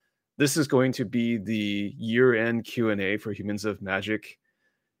this is going to be the year-end Q&A for Humans of Magic,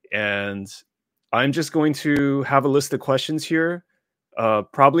 and I'm just going to have a list of questions here.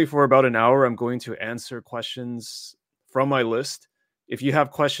 Probably for about an hour, I'm going to answer questions from my list. If you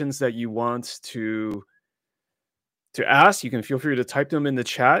have questions that you want to ask, you can feel free to type them in the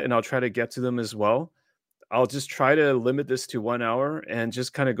chat, and I'll try to get to them as well. I'll just try to limit this to 1 hour and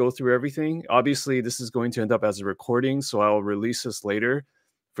just kind of go through everything. Obviously, this is going to end up as a recording, so I'll release this later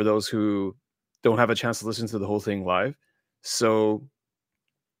for those who don't have a chance to listen to the whole thing live. So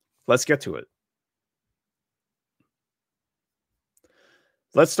let's get to it.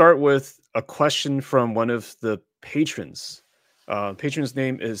 Let's start with a question from one of the patrons. Patron's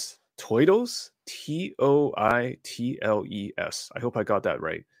name is Toitles, Toitles. I hope I got that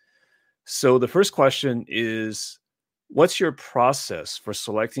right. So the first question is, what's your process for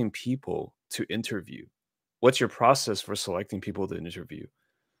selecting people to interview? What's your process for selecting people to interview?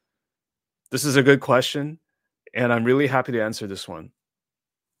 This is a good question, and I'm really happy to answer this one.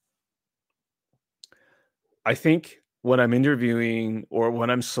 I think when I'm interviewing or when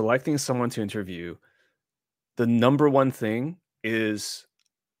I'm selecting someone to interview, the number one thing is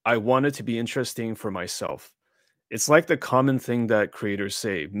I want it to be interesting for myself. It's like the common thing that creators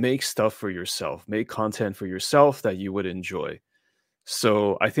say, make stuff for yourself, make content for yourself that you would enjoy.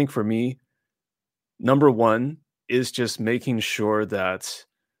 So I think for me, number one is just making sure that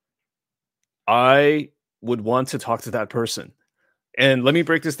I would want to talk to that person. And let me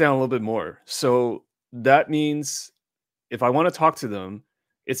break this down a little bit more. So that means if I want to talk to them,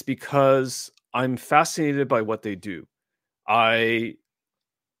 it's because I'm fascinated by what they do. There's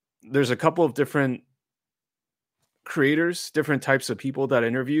a couple of different creators, different types of people that I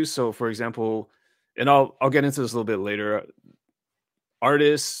interview. So for example, and I'll get into this a little bit later,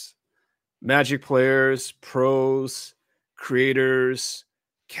 artists, Magic players, pros, creators,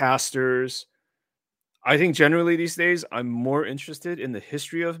 casters. I think generally these days I'm more interested in the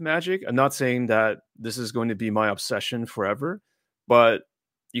history of Magic. I'm not saying that this is going to be my obsession forever, but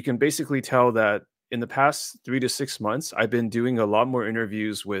you can basically tell that in the past 3 to 6 months, I've been doing a lot more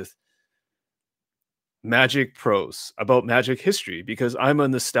interviews with Magic pros about Magic history because I'm a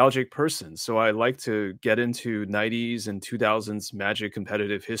nostalgic person. So I like to get into 90s and 2000s Magic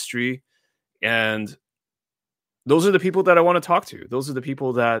competitive history. And those are the people that I want to talk to. Those are the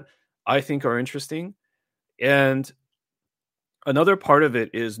people that I think are interesting. And another part of it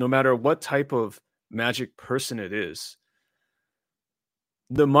is no matter what type of Magic person it is,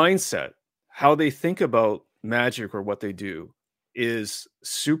 the mindset, how they think about Magic or what they do is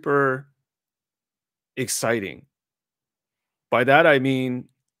super exciting. By that, I mean,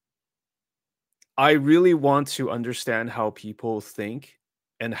 I really want to understand how people think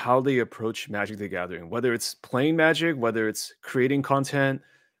and how they approach Magic the Gathering, whether it's playing Magic, whether it's creating content,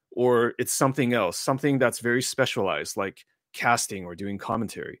 or it's something else, something that's very specialized, like casting or doing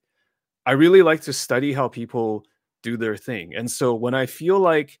commentary. I really like to study how people do their thing. And so when I feel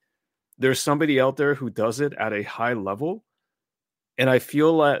like there's somebody out there who does it at a high level, and I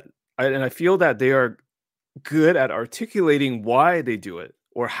feel that they are good at articulating why they do it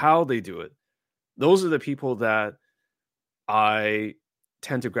or how they do it, those are the people that I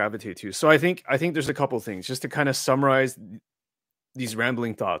tend to gravitate to. So I think there's a couple things just to kind of summarize these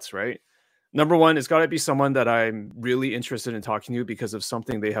rambling thoughts, right? Number one, it's got to be someone that I'm really interested in talking to because of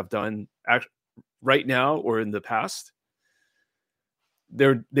something they have done right now or in the past.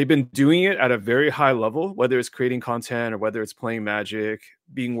 They've been doing it at a very high level, whether it's creating content or whether it's playing Magic,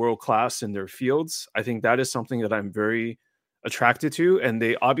 being world class in their fields. I think that is something that I'm very attracted to, and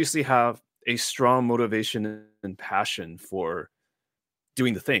they obviously have a strong motivation and passion for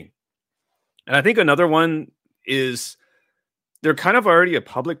doing the thing. And I think another one is they're kind of already a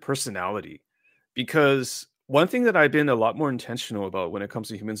public personality, because one thing that I've been a lot more intentional about when it comes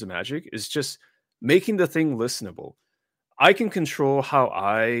to Humans of Magic is just making the thing listenable. I can control how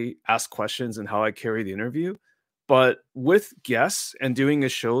I ask questions and how I carry the interview, but with guests and doing a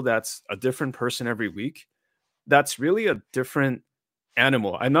show that's a different person every week, that's really a different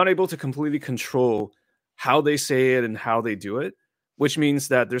animal. I'm not able to completely control how they say it and how they do it, which means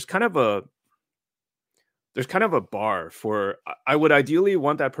that there's kind of a bar for, I would ideally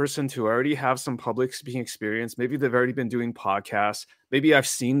want that person to already have some public speaking experience. Maybe they've already been doing podcasts. Maybe I've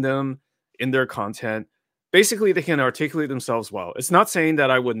seen them in their content. Basically, they can articulate themselves well. It's not saying that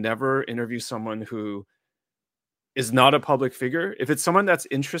I would never interview someone who is not a public figure. If it's someone that's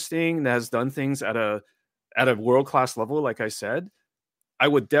interesting, that has done things at a world-class level, like I said, I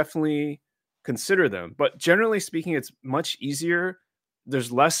would definitely consider them. But generally speaking, it's much easier.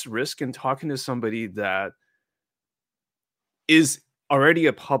 There's less risk in talking to somebody that is already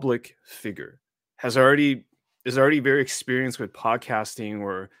a public figure, has already is already very experienced with podcasting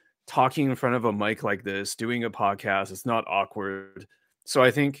or talking in front of a mic like this, doing a podcast. It's not awkward. So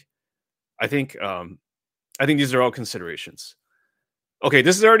I think I think these are all considerations. Okay,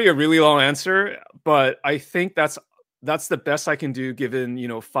 this is already a really long answer, but I think that's the best I can do given,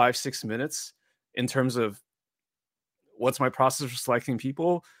 5-6 minutes in terms of what's my process for selecting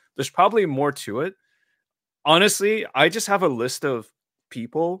people. There's probably more to it. Honestly, I just have a list of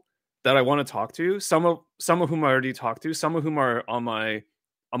people that I want to talk to. Some of whom I already talked to, some of whom are on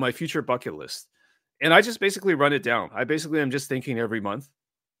my future bucket list. And I just basically run it down. I basically am just thinking every month.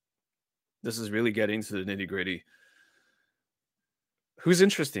 This is really getting to the nitty-gritty. Who's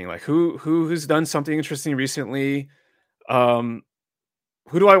interesting? Like who's done something interesting recently? Um,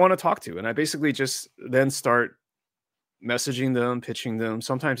 who do I want to talk to? And I basically just then start messaging them, pitching them.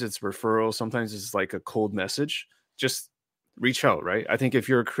 Sometimes it's referral, sometimes it's like a cold message. Just reach out, right? I think if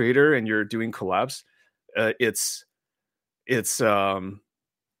you're a creator and you're doing collabs, it's it's um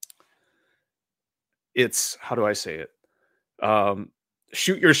it's how do I say it?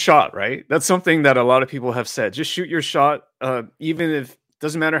 Shoot your shot, right? That's something that a lot of people have said. Just shoot your shot, even if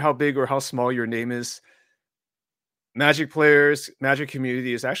doesn't matter how big or how small your name is. Magic players, Magic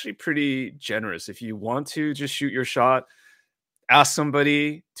community is actually pretty generous. If you want to just shoot your shot, ask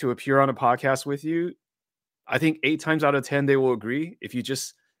somebody to appear on a podcast with you. I think 8 times out of 10 they will agree if you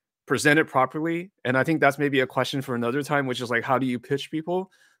just present it properly. And I think that's maybe a question for another time, which is like, how do you pitch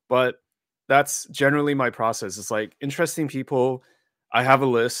people? But that's generally my process. It's like interesting people. I have a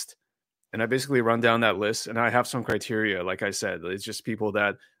list and I basically run down that list and I have some criteria. Like I said, it's just people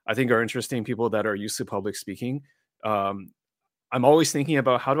that I think are interesting, people that are used to public speaking. Um, I'm always thinking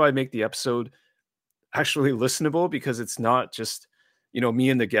about how do I make the episode actually listenable because it's not just, me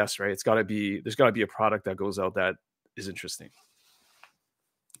and the guest, right? There's got to be a product that goes out that is interesting.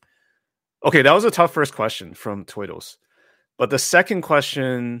 Okay, that was a tough first question from Twiddles. But the second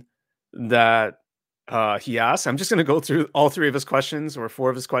question that he asked, I'm just going to go through all 3 of his questions or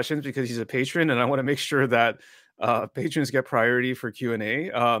 4 of his questions because he's a patron, and I want to make sure that patrons get priority for Q&A.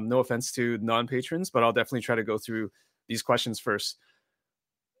 No offense to non-patrons, but I'll definitely try to go through these questions first.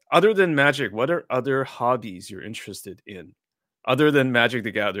 Other than Magic, what are other hobbies you're interested in? Other than Magic the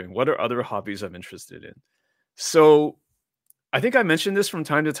Gathering, what are other hobbies I'm interested in? So I think I mentioned this from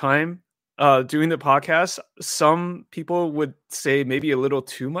time to time doing the podcast. Some people would say maybe a little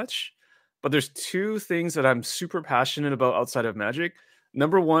too much, but there's 2 things that I'm super passionate about outside of Magic.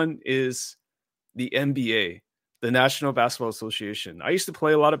 Number one is the NBA, the National Basketball Association. I used to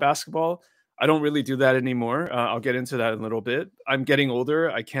play a lot of basketball. I don't really do that anymore. I'll get into that in a little bit. I'm getting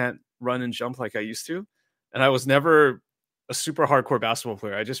older. I can't run and jump like I used to. And I was never a super hardcore basketball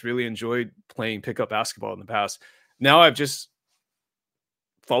player. I just really enjoyed playing pickup basketball in the past. Now I've just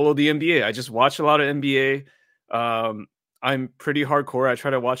followed the NBA. I just watch a lot of NBA. I'm pretty hardcore. I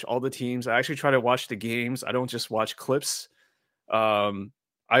try to watch all the teams. I actually try to watch the games. I don't just watch clips.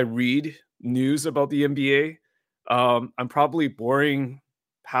 I read news about the NBA. I'm probably boring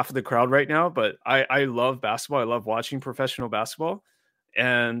half of the crowd right now, but I love basketball. I love watching professional basketball.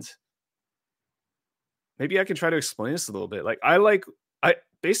 And maybe I can try to explain this a little bit. I like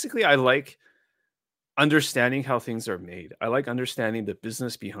understanding how things are made. I like understanding the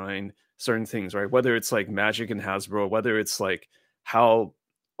business behind certain things, right? Whether it's like Magic and Hasbro, whether it's like how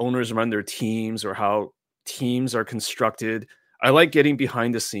owners run their teams or how teams are constructed. I like getting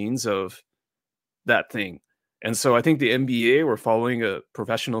behind the scenes of that thing. And so I think the NBA or following a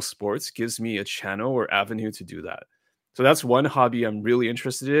professional sports gives me a channel or avenue to do that. So that's one hobby I'm really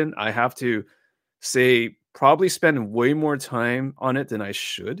interested in. I have to say probably spend way more time on it than I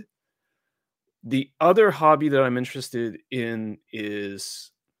should. The other hobby that I'm interested in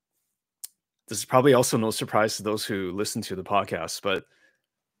is this is probably also no surprise to those who listen to the podcast, but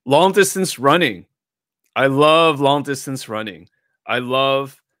long distance running. I love long distance running. I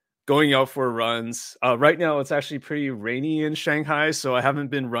love going out for runs. Right now, it's actually pretty rainy in Shanghai, so I haven't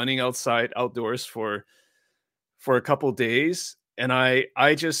been running outdoors for a couple days, and I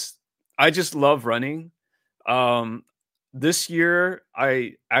just love running. Um, this year,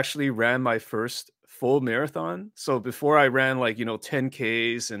 I actually ran my first full marathon. So before I ran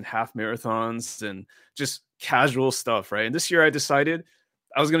 10Ks and half marathons and just casual stuff, right? And this year I decided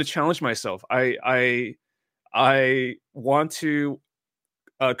I was going to challenge myself. I want to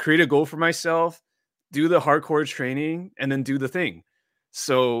create a goal for myself, do the hardcore training, and then do the thing.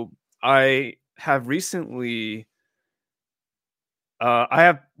 So I have recently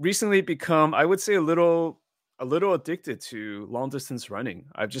become, I would say, a little addicted to long distance running.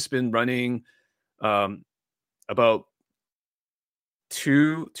 I've just been running about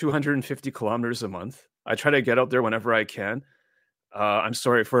 250 kilometers a month. I try to get out there whenever I can. I'm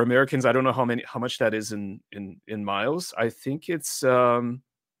sorry for Americans. I don't know how much that is in miles. I think it's like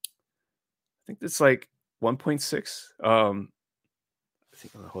 1.6. I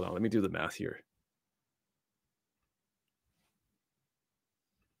think. Hold on. Let me do the math here.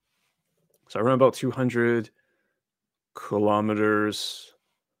 So I run about 200 kilometers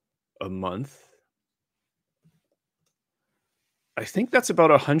a month. I think that's about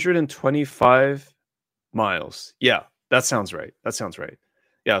 125 miles. Yeah, that sounds right.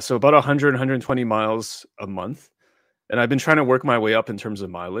 Yeah, so about 100, 120 miles a month. And I've been trying to work my way up in terms of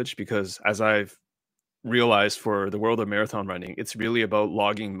mileage because as I've realized for the world of marathon running, it's really about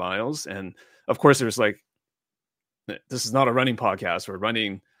logging miles. And of course, there's like, this is not a running podcast or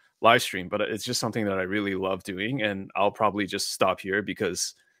running live stream, but it's just something that I really love doing. And I'll probably just stop here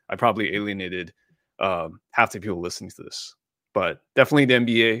because I probably alienated half the people listening to this. But definitely the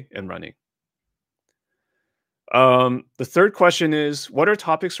NBA and running. The third question is, what are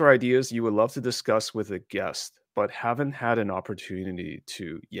topics or ideas you would love to discuss with a guest, but haven't had an opportunity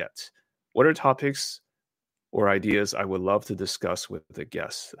to yet? What are topics or ideas I would love to discuss with a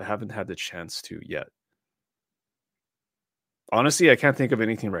guest? I haven't had the chance to yet. Honestly, I can't think of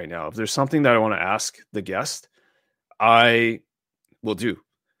anything right now. If there's something that I want to ask the guest, I will do.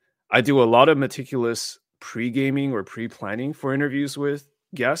 I do a lot of meticulous pre-gaming or pre-planning for interviews with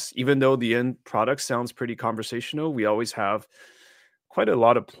guests. Even though the end product sounds pretty conversational, we always have quite a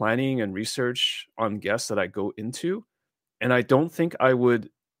lot of planning and research on guests that I go into. And I don't think I would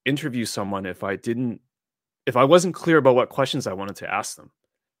interview someone if I wasn't clear about what questions I wanted to ask them.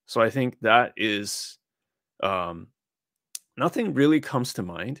 So I think that is nothing really comes to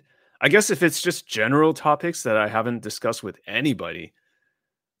mind. I guess if it's just general topics that I haven't discussed with anybody,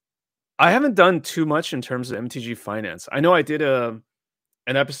 I haven't done too much in terms of MTG finance. I know I did an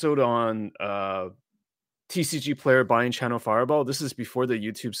episode on TCG player buying Channel Fireball. This is before the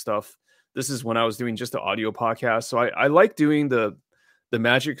YouTube stuff. This is when I was doing just the audio podcast. So I like doing the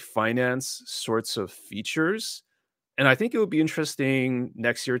Magic finance sorts of features. And I think it would be interesting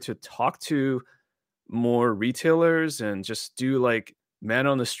next year to talk to more retailers and just do like man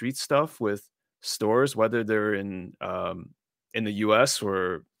on the street stuff with stores, whether they're in the US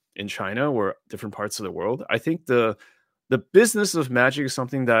or in China or different parts of the world. I think the business of Magic is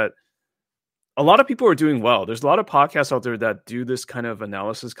something that a lot of people are doing well. There's a lot of podcasts out there that do this kind of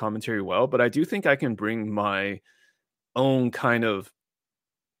analysis commentary well, but I do think I can bring my own kind of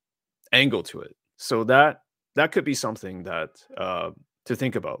angle to it. So that could be something that to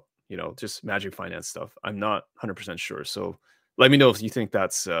think about, just Magic finance stuff. I'm not 100% sure. So let me know if you think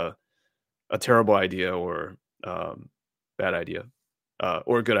that's a terrible idea or bad idea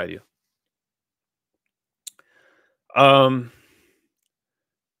or a good idea.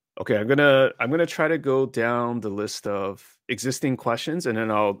 Okay, I'm gonna try to go down the list of existing questions, and then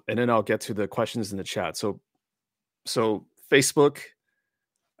I'll get to the questions in the chat. So Facebook,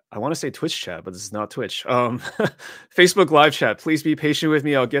 I want to say Twitch chat, but this is not Twitch. Facebook live chat. Please be patient with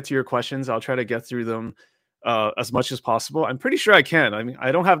me. I'll get to your questions. I'll try to get through them as much as possible. I'm pretty sure I can. I mean,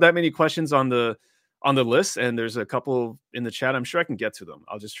 I don't have that many questions on the list, and there's a couple in the chat. I'm sure I can get to them.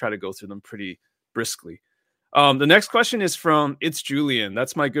 I'll just try to go through them pretty briskly. The next question is from It's Julian.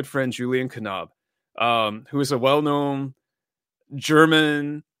 That's my good friend Julian Knab, who is a well-known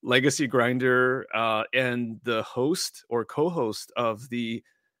German legacy grinder and the host or co-host of the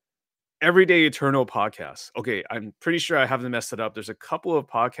Everyday Eternal podcast. Okay, I'm pretty sure I haven't messed it up. There's a couple of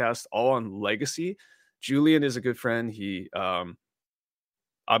podcasts all on legacy. Julian is a good friend. He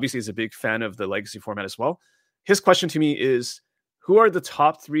obviously is a big fan of the legacy format as well. His question to me is, who are the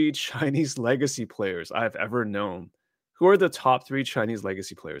top 3 Chinese legacy players I've ever known? Who are the top 3 Chinese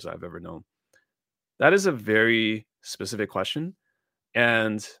legacy players I've ever known? That is a very specific question.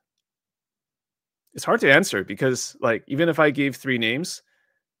 And it's hard to answer because, like, even if I gave 3 names,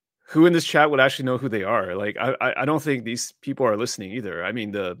 who in this chat would actually know who they are? Like, I don't think these people are listening either. I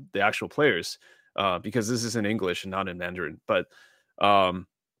mean, the actual players, because this is in English and not in Mandarin. But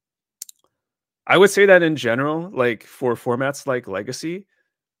I would say that in general, like for formats like Legacy,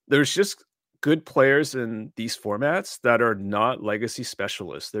 there's just good players in these formats that are not Legacy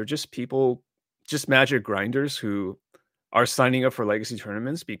specialists. They're just people, just Magic grinders who are signing up for Legacy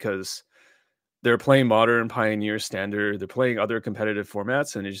tournaments because they're playing Modern, Pioneer, Standard. They're playing other competitive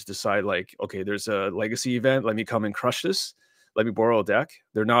formats, and they just decide, like, okay, there's a Legacy event. Let me come and crush this. Let me borrow a deck.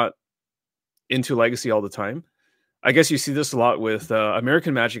 They're not into Legacy all the time. I guess you see this a lot with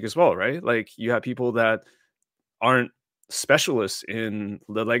American Magic as well, right? Like, you have people that aren't specialists in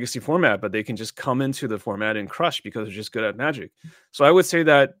the legacy format, but they can just come into the format and crush because they're just good at Magic. So I would say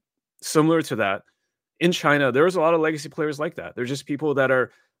that similar to that, in China, there's a lot of legacy players like that. They're just people that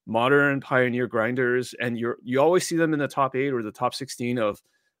are modern pioneer grinders, and you always see them in the top 8 or the top 16 of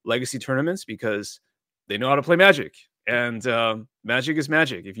legacy tournaments because they know how to play Magic. And Magic is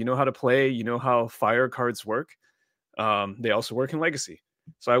Magic. If you know how to play, you know how fire cards work. They also work in legacy.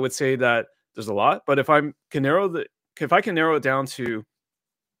 So I would say that there's a lot, but if I can narrow it down to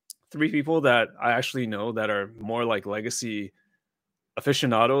 3 people that I actually know that are more like legacy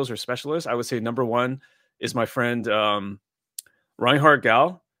aficionados or specialists, I would say number 1 is my friend Reinhard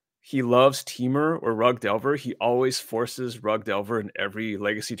Gao. He loves Temur or Rug Delver. He always forces Rug Delver in every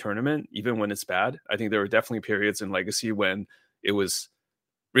legacy tournament, even when it's bad. I think there were definitely periods in legacy when it was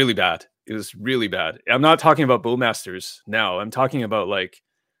really bad. It was really bad. I'm not talking about Bowmasters now. I'm talking about like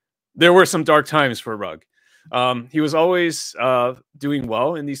there were some dark times for Rug. He was always doing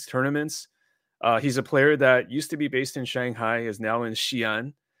well in these tournaments. He's a player that used to be based in Shanghai, is now in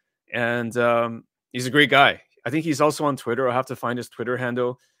Xi'an, and he's a great guy. I think he's also on Twitter. I'll have to find his Twitter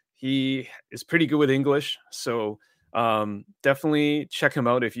handle. He is pretty good with English, so definitely check him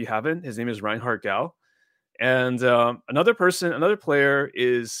out if you haven't. His name is Reinhard Gao. And another player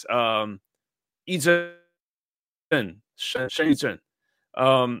is Yizhen, Shen Yizhen.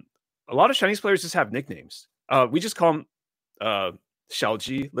 A lot of Chinese players just have nicknames. We just call him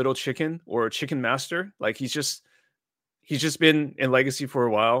Xiaoji, Little Chicken, or Chicken Master. Like he's just been in Legacy for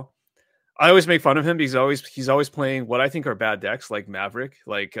a while. I always make fun of him because he's always playing what I think are bad decks, like Maverick,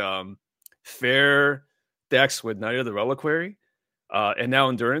 like fair decks with Knight of the Reliquary, and now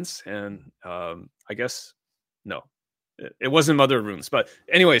Endurance, and I guess no, it wasn't Mother of Runes, but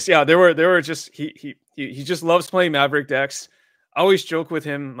anyways, yeah, there were just he just loves playing Maverick decks. I always joke with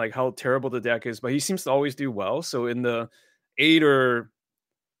him like how terrible the deck is, but he seems to always do well. So in the 8 or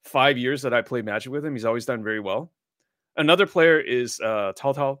 5 years that I played Magic with him, he's always done very well. Another player is Tao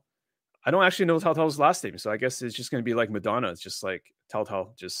Tao. I don't actually know Tao Tao's last name, so I guess it's just going to be like Madonna. It's just like Tao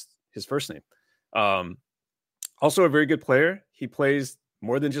Tao, just his first name. Also a very good player. He plays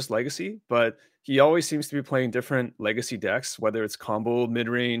more than just Legacy, but he always seems to be playing different Legacy decks, whether it's combo,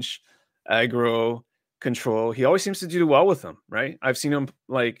 mid-range, aggro, control. He always seems to do well with them, right? I've seen him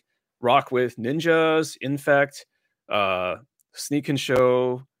like rock with Ninjas, Infect, Sneak and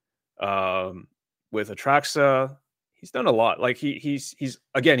Show, with Atraxa. He's done a lot. Like he's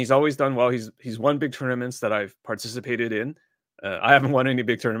always done well. He's won big tournaments that I've participated in. I haven't won any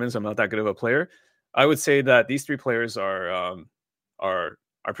big tournaments. I'm not that good of a player. I would say that these 3 players are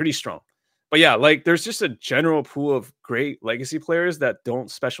pretty strong. But yeah, like there's just a general pool of great Legacy players that don't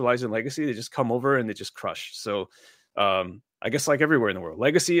specialize in Legacy. They just come over and they just crush. So I guess like everywhere in the world,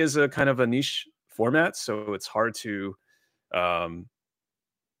 Legacy is a kind of a niche format, so it's hard to find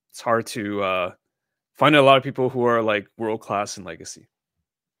a lot of people who are like world class in Legacy.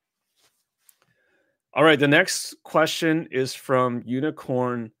 All right, the next question is from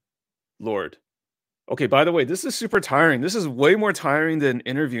Unicorn Lord. Okay, by the way, this is super tiring. This is way more tiring than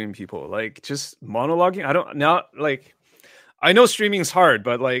interviewing people. Like just monologuing. I know streaming's hard,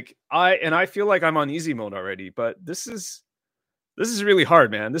 but like I feel like I'm on easy mode already, but this is really hard,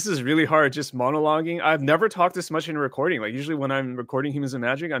 man. This is really hard just monologuing. I've never talked this much in recording. Like usually when I'm recording Humans of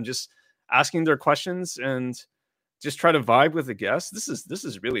Magic, I'm just asking their questions and just try to vibe with the guests. This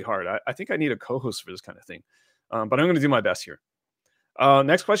is really hard. I think I need a co-host for this kind of thing. But I'm going to do my best here.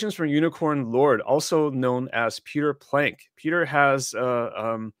 Next question is from Unicorn Lord, also known as Peter Plank. Peter has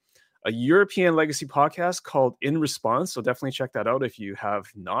a European Legacy podcast called In Response, so definitely check that out if you have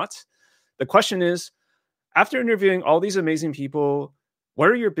not. The question is, after interviewing all these amazing people, what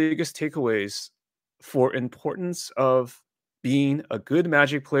are your biggest takeaways for importance of being a good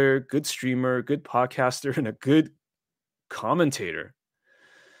Magic player, good streamer, good podcaster, and a good commentator?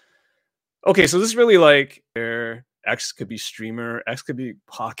 Okay, so this is really like X could be streamer, X could be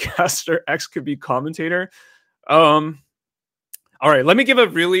podcaster, X could be commentator. All right, let me give a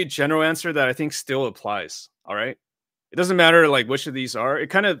really general answer that I think still applies. All right, it doesn't matter like which of these are.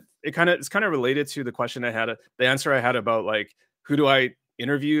 It's kind of related to the question I had, the answer I had about like who do I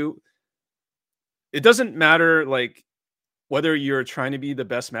interview. It doesn't matter like whether you're trying to be the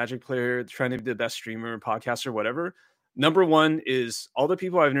best Magic player, trying to be the best streamer, podcaster, whatever. Number one is all the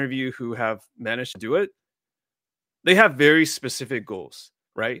people I've interviewed who have managed to do it. They have very specific goals,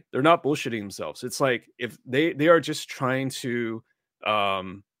 right? They're not bullshitting themselves. It's like if they are just trying to,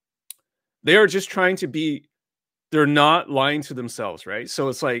 they're not lying to themselves, right? So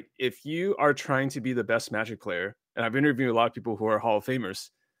it's like if you are trying to be the best Magic player, and I've interviewed a lot of people who are Hall of Famers,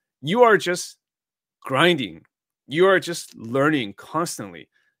 you are just grinding You are just learning constantly.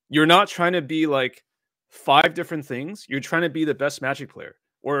 You're not trying to be like 5 different things. You're trying to be the best Magic player.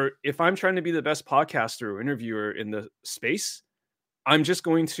 Or if I'm trying to be the best podcaster or interviewer in the space, I'm just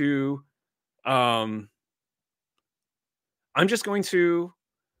going to um I'm just going to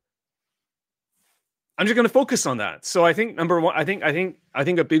focus on that. So I think number one, I think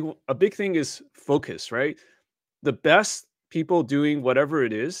a big thing is focus, right? The best people doing whatever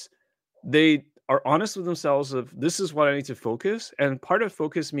it is, they are honest with themselves of this is what I need to focus. And part of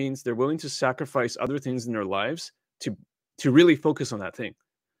focus means they're willing to sacrifice other things in their lives to really focus on that thing.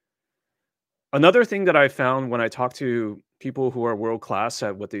 Another thing that I found when I talk to people who are world class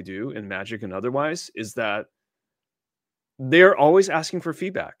at what they do in Magic and otherwise is that they're always asking for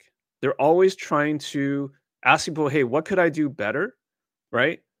feedback. They're always trying to ask people, hey, what could I do better?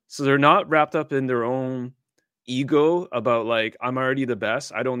 Right. So they're not wrapped up in their own ego about like, I'm already the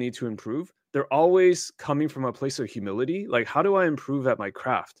best. I don't need to improve. They're always coming from a place of humility. Like, how do I improve at my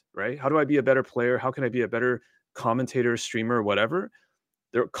craft? Right. How do I be a better player? How can I be a better commentator, streamer, whatever?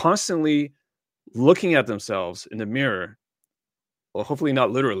 They're constantly looking at themselves in the mirror. Well, hopefully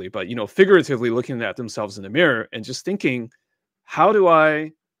not literally, but figuratively looking at themselves in the mirror and just thinking, how do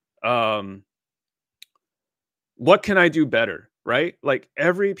I what can I do better? Right? Like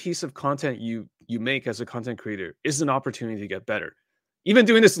every piece of content you make as a content creator is an opportunity to get better. Even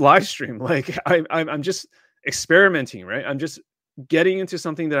doing this live stream, like I'm just experimenting, right? I'm just getting into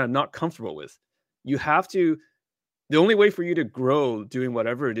something that I'm not comfortable with. You have to, the only way for you to grow doing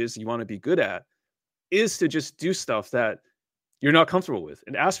whatever it is you want to be good at is to just do stuff that you're not comfortable with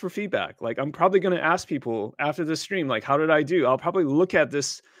and ask for feedback. Like I'm probably going to ask people after this stream, like, how did I do? I'll probably look at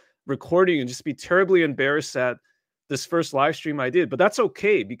this recording and just be terribly embarrassed at this first live stream I did, but that's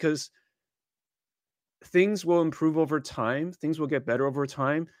okay because things will improve over time. Things will get better over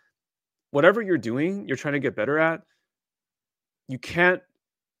time. Whatever you're doing, you're trying to get better at, you can't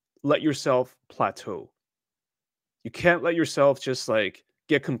let yourself plateau. You can't let yourself just like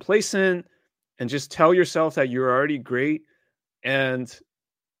get complacent and just tell yourself that you're already great and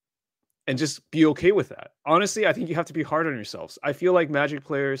just be okay with that. Honestly, I think you have to be hard on yourselves. I feel like Magic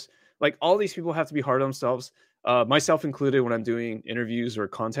players, like all these people have to be hard on themselves, myself included when I'm doing interviews or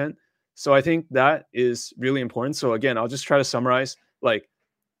content. So I think that is really important. So again, I'll just try to summarize. Like,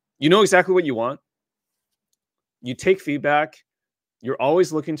 you know exactly what you want. You take feedback. You're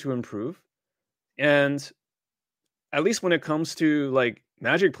always looking to improve. And at least when it comes to like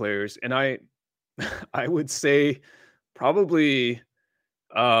Magic players, and I would say probably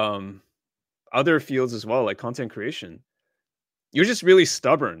other fields as well, like content creation, you're just really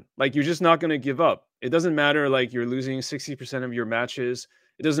stubborn. Like you're just not going to give up. It doesn't matter like you're losing 60% of your matches.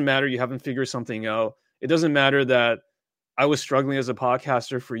 It doesn't matter you haven't figured something out. It doesn't matter that I was struggling as a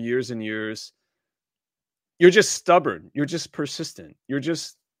podcaster for years and years. You're just stubborn. You're just persistent. You're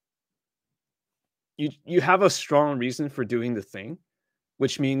just you have a strong reason for doing the thing,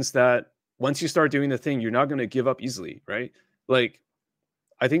 which means that once you start doing the thing, you're not going to give up easily, right? Like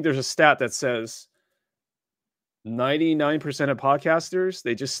I think there's a stat that says 99% of podcasters,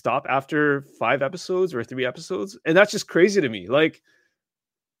 they just stop after 5 episodes or 3 episodes. And that's just crazy to me. Like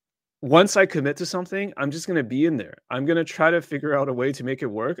once I commit to something, I'm just going to be in there. I'm going to try to figure out a way to make it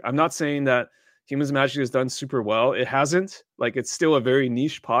work. I'm not saying that Humans Magic has done super well. It hasn't. Like it's still a very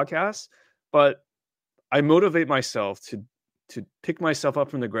niche podcast, but I motivate myself to pick myself up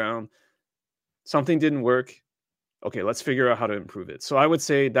from the ground. Something didn't work. Okay, let's figure out how to improve it. So I would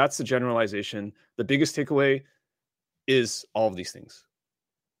say that's the generalization. The biggest takeaway is all of these things.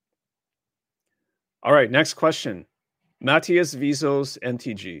 All right, next question. Matthias Vizos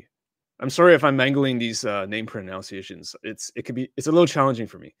MTG. I'm sorry if I'm mangling these name pronunciations. It's a little challenging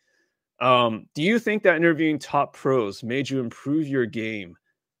for me. Do you think that interviewing top pros made you improve your game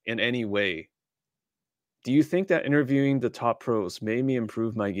in any way? Do you think that interviewing the top pros made me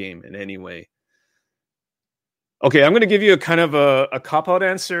improve my game in any way? Okay, I'm going to give you a kind of a cop-out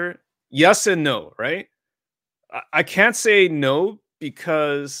answer. Yes and no, right? I can't say no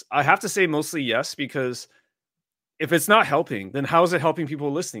because I have to say mostly yes, because if it's not helping, then how is it helping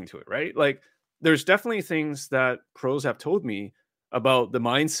people listening to it, right? Like there's definitely things that pros have told me about the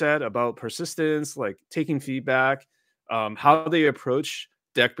mindset, about persistence, like taking feedback, how they approach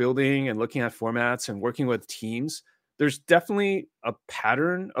deck building and looking at formats and working with teams. There's definitely a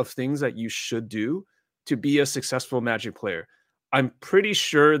pattern of things that you should do to be a successful Magic player. I'm pretty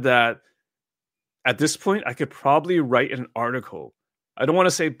sure that at this point, I could probably write an article. I don't want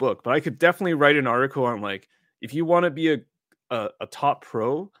to say book, but I could definitely write an article on like, if you want to be a top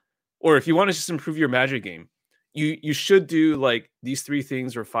pro, or if you want to just improve your Magic game, you should do like these 3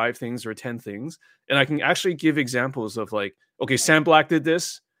 things or 5 things or 10 things. And I can actually give examples of like, okay, Sam Black did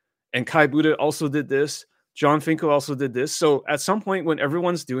this, and Kai Buddha also did this. John Finkel also did this. So at some point when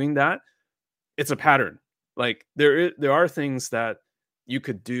everyone's doing that, it's a pattern. Like there are things that you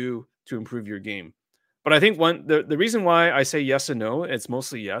could do to improve your game. But I think the reason why I say yes and no, it's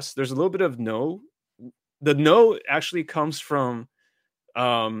mostly yes. There's a little bit of no. The no actually comes from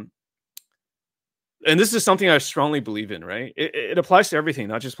um and this is something I strongly believe in, right? It applies to everything,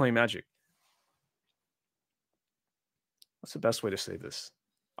 not just playing Magic. What's the best way to say this?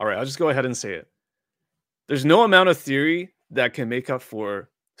 All right, I'll just go ahead and say it. There's no amount of theory that can make up for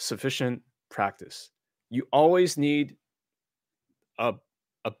sufficient practice. You always need a,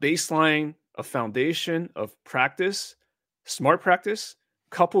 a baseline, a foundation of practice, smart practice,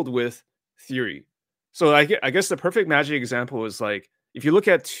 coupled with theory. So I guess the perfect Magic example is like, if you look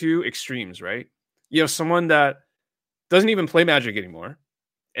at 2 extremes, right? You have someone that doesn't even play Magic anymore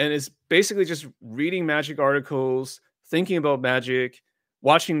and is basically just reading Magic articles, thinking about Magic,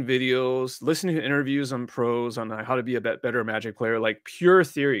 watching videos, listening to interviews on pros on how to be a better Magic player, like pure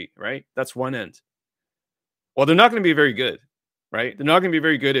theory, right? That's one end. Well, they're not going to be very good, right? They're not going to be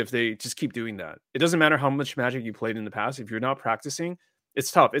very good if they just keep doing that. It doesn't matter how much Magic you played in the past. If you're not practicing,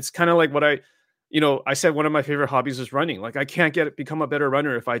 it's tough. It's kind of like what I said one of my favorite hobbies is running. Like I can't become a better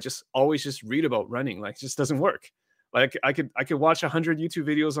runner if I just always just read about running. Like it just doesn't work. Like I could watch 100 YouTube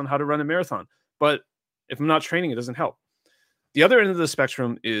videos on how to run a marathon, but if I'm not training, it doesn't help. The other end of the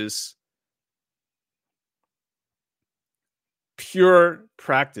spectrum is pure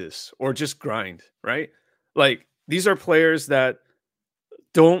practice or just grind, right? Like these are players that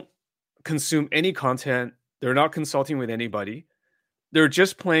don't consume any content. They're not consulting with anybody. They're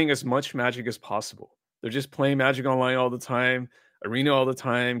just playing as much Magic as possible. They're just playing Magic Online all the time, Arena all the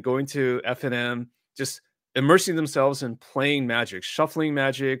time, going to FNM, just immersing themselves in playing Magic, shuffling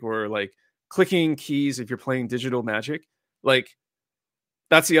Magic, or like clicking keys if you're playing digital Magic. Like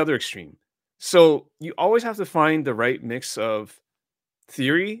that's the other extreme. So you always have to find the right mix of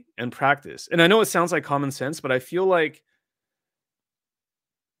theory and practice. And I know it sounds like common sense, but I feel like,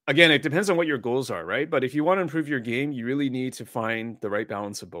 again, it depends on what your goals are, right? But if you want to improve your game, you really need to find the right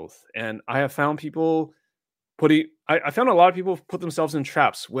balance of both. And I have found people I found a lot of people put themselves in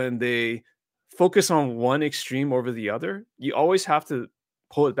traps when they focus on one extreme over the other. You always have to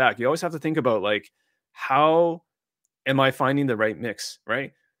pull it back. You always have to think about like, how am I finding the right mix,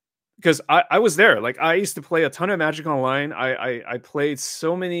 right? Because I was there. Like I used to play a ton of Magic Online. I played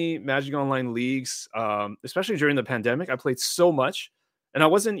so many Magic Online leagues, especially during the pandemic. I played so much, and I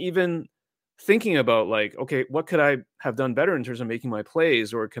wasn't even thinking about like, okay, what could I have done better in terms of making my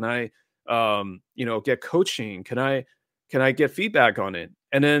plays, or can I, get coaching? Can I get feedback on it?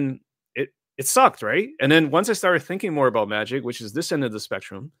 And then it sucked, right? And then once I started thinking more about Magic, which is this end of the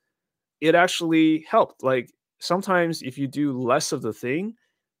spectrum, it actually helped. Like sometimes if you do less of the thing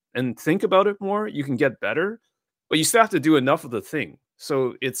and think about it more, you can get better, but you still have to do enough of the thing.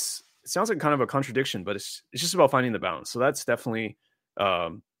 So it sounds like kind of a contradiction, but it's just about finding the balance. So that's definitely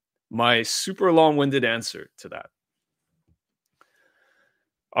my super long-winded answer to that.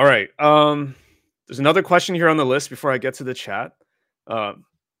 All right. There's another question here on the list before I get to the chat.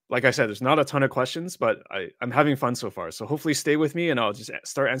 Like I said, there's not a ton of questions, but I'm having fun so far. So hopefully stay with me and I'll just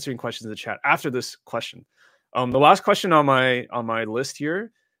start answering questions in the chat after this question. The last question on my list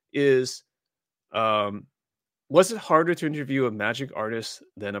here is, was it harder to interview a Magic artist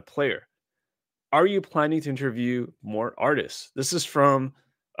than a player? Are you planning to interview more artists? This is from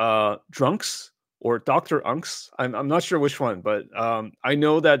Drunks or Dr. Unks. I'm not sure which one, but I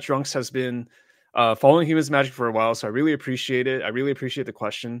know that Drunks has been following Humans Magic for a while, so I really appreciate it. I really appreciate the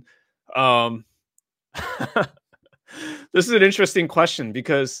question. This is an interesting question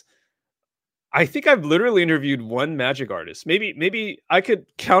because I think I've literally interviewed one Magic artist. Maybe I could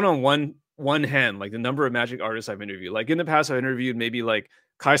count on one hand, like the number of Magic artists I've interviewed. Like in the past, I interviewed maybe like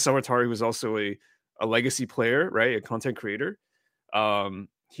Kai Sawatari, who's also a legacy player, right? A content creator.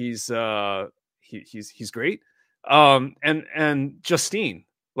 He's great. And Justine,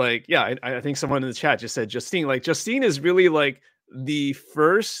 like, yeah, I think someone in the chat just said Justine. Like Justine is really like the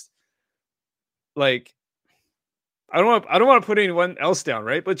first, like, I don't want to put anyone else down,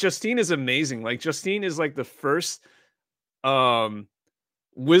 right? But Justine is amazing. Like Justine is like the first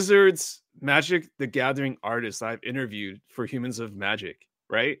Wizards Magic the Gathering artist I've interviewed for Humans of Magic,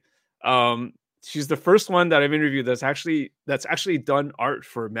 right? She's the first one that I've interviewed that's actually done art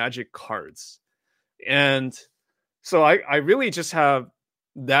for Magic cards. And so I really just have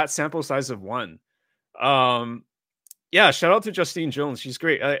that sample size of one. Yeah, shout out to Justine Jones. She's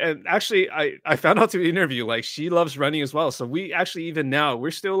great. And actually, I found out through the interview, like she loves running as well. So we actually even now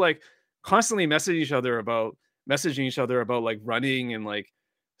we're still like constantly messaging each other about like running and like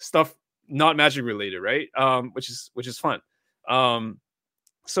stuff not magic related, right? Which is fun. Um,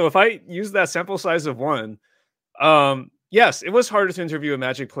 so if I use that sample size of one, yes, it was harder to interview a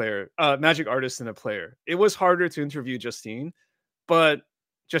magic artist than a player. It was harder to interview Justine, but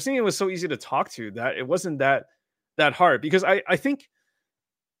Justine was so easy to talk to that it wasn't that hard because I think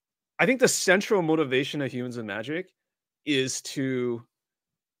the central motivation of Humans and Magic is to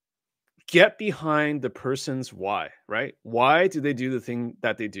get behind the person's why, right? Why do they do the thing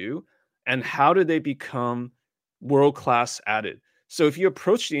that they do? And how do they become world class at it? So if you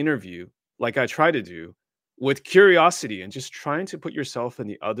approach the interview, like I try to do, with curiosity and just trying to put yourself in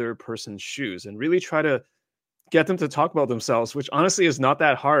the other person's shoes and really try to get them to talk about themselves, which honestly is not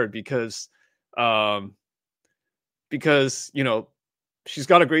that hard um, because she's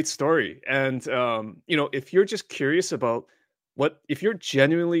got a great story. And if you're just curious about if you're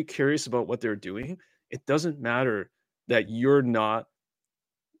genuinely curious about what they're doing, it doesn't matter that you're not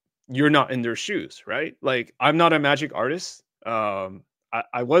in their shoes, right? Like I'm not a magic artist.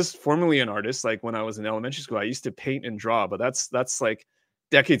 I was formerly an artist. Like when I was in elementary school, I used to paint and draw, but that's like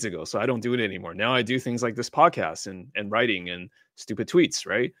decades ago. So I don't do it anymore. Now I do things like this podcast and writing and stupid tweets,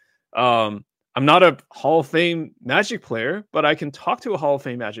 right? I'm not a Hall of Fame Magic player, but I can talk to a Hall of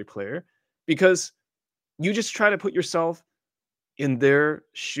Fame Magic player because you just try to put yourself in their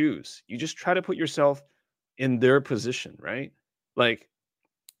shoes. You just try to put yourself in their position, right? Like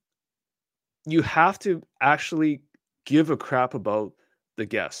you have to actually give a crap about the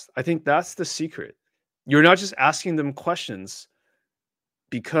guest. I think that's the secret. You're not just asking them questions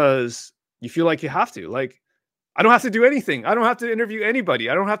because you feel like you have to. Like, I don't have to do anything. I don't have to interview anybody.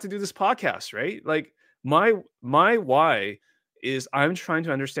 I don't have to do this podcast, right? Like my why is I'm trying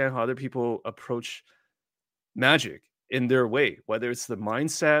to understand how other people approach magic in their way, whether it's the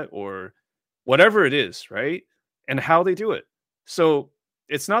mindset or whatever it is, right? And how they do it. So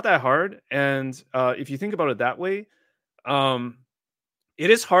it's not that hard. And if you think about it that way, um, it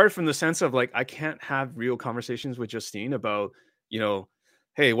is hard from the sense of like I can't have real conversations with Justine about, you know,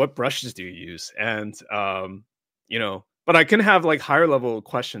 hey, what brushes do you use? And but I can have like higher level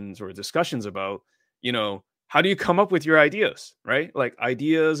questions or discussions about, how do you come up with your ideas, right? Like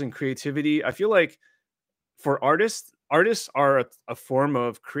ideas and creativity. I feel like for artists are a form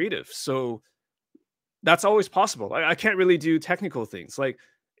of creative. So that's always possible. I can't really do technical things. Like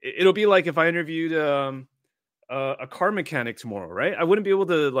it'll be like if I interviewed a car mechanic tomorrow, right? I wouldn't be able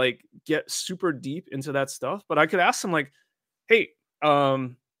to like get super deep into that stuff, but I could ask them like, "Hey,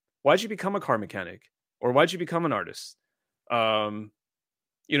 why'd you become a car mechanic, or why'd you become an artist? Um,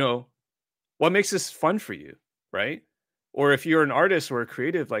 you know, what makes this fun for you, right? Or if you're an artist or a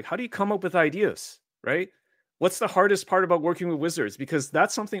creative, like how do you come up with ideas, right? What's the hardest part about working with wizards? Because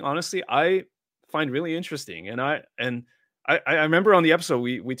that's something honestly I find really interesting. And I remember on the episode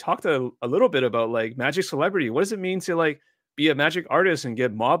we talked a little bit about like magic celebrity. What does it mean to like be a magic artist and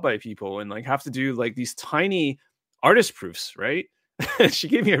get mobbed by people and like have to do like these tiny artist proofs, right? She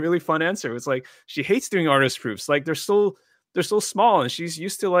gave me a really fun answer. It's like she hates doing artist proofs. Like they're so small and she's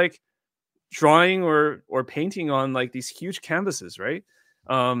used to like drawing or painting on like these huge canvases, right?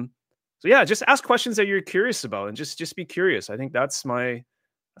 Um, so yeah, just ask questions that you're curious about and just be curious. I think that's my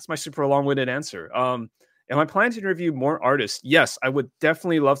super long-winded answer. Am I planning to interview more artists? Yes, I would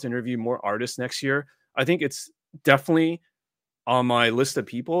definitely love to interview more artists next year. I think it's definitely on my list of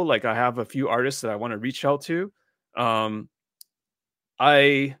people. Like I have a few artists that I want to reach out to. Um,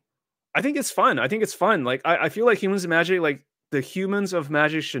 I I think it's fun. I think it's fun. Like I feel like humans of magic, like the humans of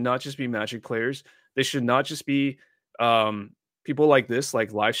magic should not just be magic players. They should not just be people like this,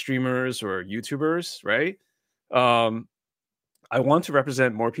 like live streamers or YouTubers, right? Um, I want to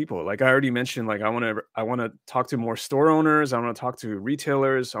represent more people. Like I already mentioned, like I want to talk to more store owners. I want to talk to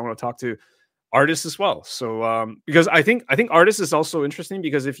retailers. I want to talk to artists as well. So because I think artists is also interesting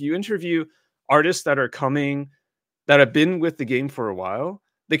because if you interview artists that have been with the game for a while,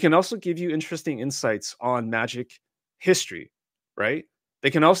 they can also give you interesting insights on Magic history, right? They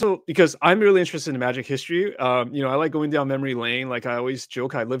can also because I'm really interested in Magic history. I like going down memory lane. Like I always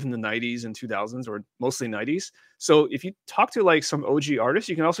joke, I live in the '90s and 2000s, or mostly '90s. So if you talk to like some OG artists,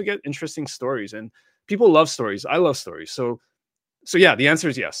 you can also get interesting stories. And people love stories. I love stories. So yeah, the answer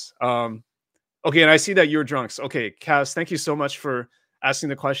is yes. Okay, and I see that you're drunk. So, okay, Kaz, thank you so much for asking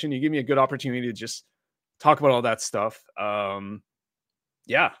the question. You give me a good opportunity to just talk about all that stuff.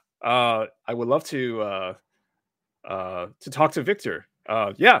 Yeah, I would love to talk to Victor.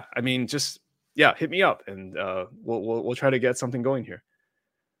 Yeah, I mean, just yeah, hit me up and we'll try to get something going here.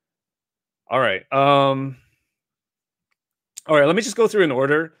 All right. All right, let me just go through in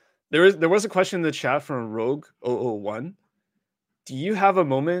order. There was a question in the chat from Rogue001. Do you have a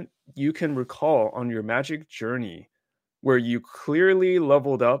moment you can recall on your Magic journey where you clearly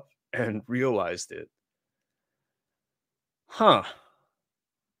leveled up and realized it? Huh.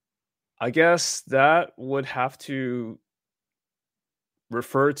 I guess that would have to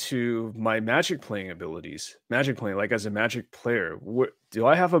refer to my Magic playing abilities. Magic playing, like as a Magic player. Do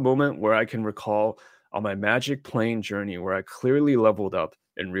I have a moment where I can recall on my Magic playing journey where I clearly leveled up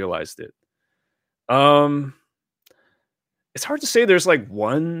and realized it? Um, it's hard to say there's like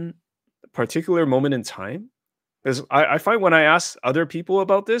one particular moment in time, because I find when I ask other people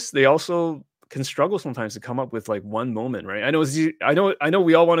about this, they also can struggle sometimes to come up with like one moment, right? I know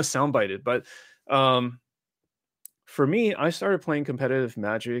we all want to soundbite it, but um, for me, I started playing competitive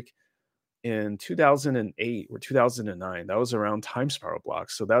Magic in 2008 or 2009. That was around Time Spiral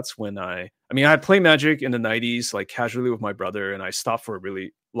Blocks. So that's when I mean, I had played Magic in the 90s, like casually with my brother, and I stopped for a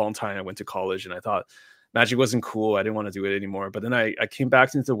really long time. I went to college and I thought Magic wasn't cool. I didn't want to do it anymore. But then I came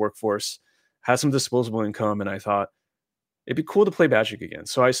back into the workforce, had some disposable income, and I thought it'd be cool to play Magic again.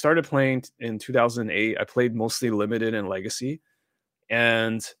 So I started playing in 2008. I played mostly Limited and Legacy.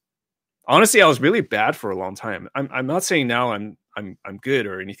 And honestly, I was really bad for a long time. I'm not saying now I'm good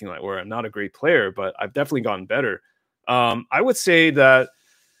or anything like, or I'm not a great player, but I've definitely gotten better. I would say that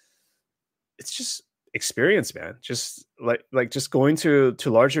it's just experience, man. Just like just going to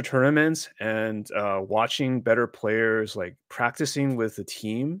larger tournaments and watching better players, like practicing with the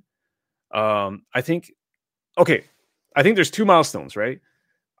team. I think okay, I think there's two milestones, right?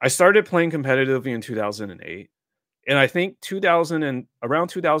 I started playing competitively in 2008. And I think 2000 and around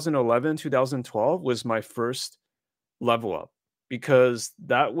 2011, 2012 was my first level up, because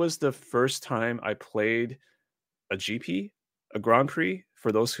that was the first time I played a GP, a Grand Prix.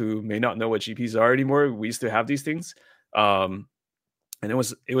 For those who may not know what GPs are anymore, we used to have these things. Um, and it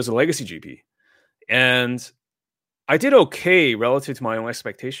was a legacy GP. And I did okay relative to my own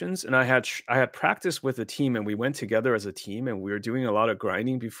expectations, and I had practice with a team, and we went together as a team, and we were doing a lot of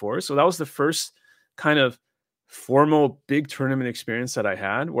grinding before. So that was the first kind of formal big tournament experience that I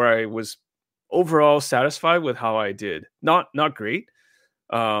had, where I was overall satisfied with how I did. Not great,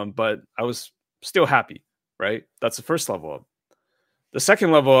 but I was still happy. Right, that's the first level up. The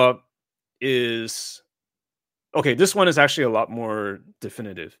second level up is okay. This one is actually a lot more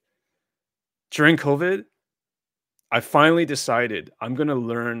definitive. During COVID, I finally decided I'm going to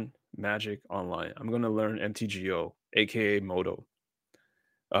learn Magic online. I'm going to learn MTGO, aka Moto.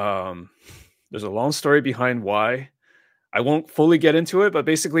 Um, there's a long story behind why. I won't fully get into it, but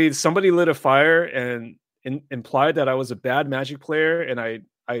basically, somebody lit a fire and implied that I was a bad Magic player, and I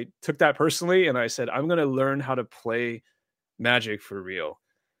took that personally, and I said I'm going to learn how to play Magic for real.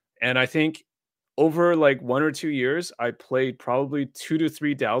 And I think over like 1 or 2 years, I played probably 2 to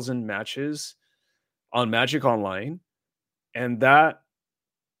 3 thousand matches on Magic Online, and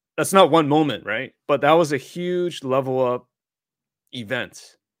that's not one moment, right? But that was a huge level up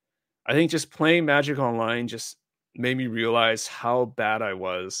event. I think just playing Magic Online just made me realize how bad I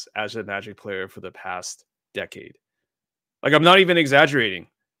was as a Magic player for the past decade. Like, I'm not even exaggerating.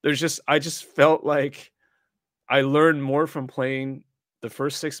 I just felt like I learned more from playing the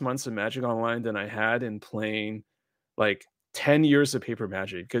first 6 months of Magic Online than I had in playing like 10 years of paper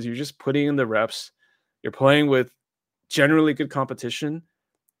Magic, because you're just putting in the reps, you're playing with generally good competition,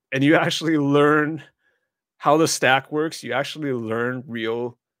 and you actually learn how the stack works. You actually learn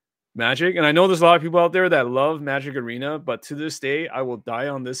real Magic. And I know there's a lot of people out there that love Magic Arena, but to this day, I will die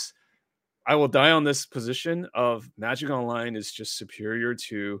on this. I will die on this position of Magic Online is just superior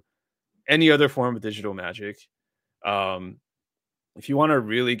to any other form of digital Magic. Um, if you want to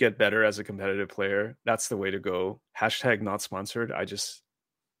really get better as a competitive player, that's the way to go. Hashtag not sponsored.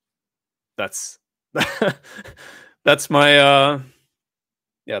 That's that's my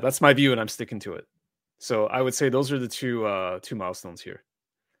yeah, that's my view, and I'm sticking to it. So I would say those are the two milestones here.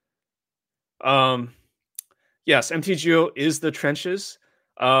 Yes, MTGO is the trenches.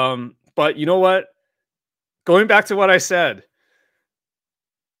 But you know what? Going back to what I said,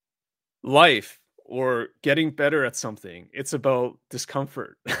 life or getting better at something, it's about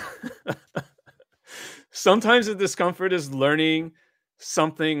discomfort. Sometimes the discomfort is learning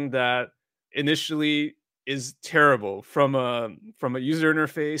something that initially is terrible from a user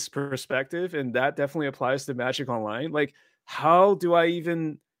interface perspective, and that definitely applies to Magic Online. Like, how do I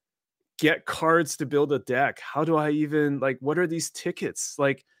even get cards to build a deck? How do I even, like, what are these tickets?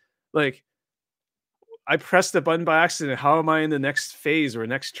 Like I pressed the button by accident. How am I in the next phase or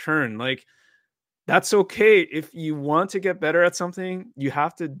next turn? Like, That's okay. If you want to get better at something, you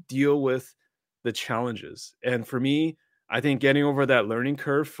have to deal with the challenges. And for me, I think getting over that learning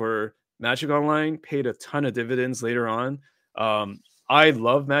curve for Magic Online paid a ton of dividends later on. Um, I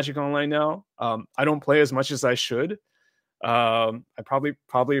love Magic Online now. I don't play as much as I should. I probably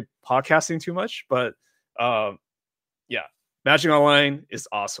podcasting too much, but um, yeah, Magic Online is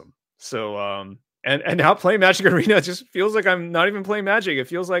awesome. So and now playing Magic Arena just feels like I'm not even playing Magic. It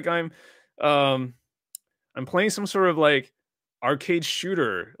feels like um I'm playing some sort of like arcade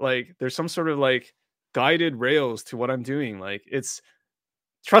shooter. Like there's some sort of like guided rails to what I'm doing. Like it's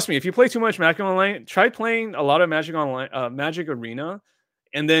trust me, if you play too much Magic Online, try playing a lot of Magic Online, Magic Arena,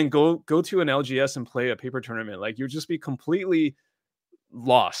 and then go to an LGS and play a paper tournament. Like you'll just be completely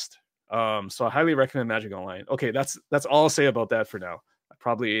lost. So I highly recommend Magic Online. Okay, that's all I'll say about that for now. I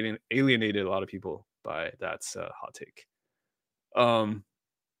probably alienated a lot of people by that hot take. Um,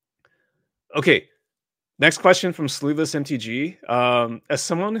 okay, next question from Sleeveless MTG. As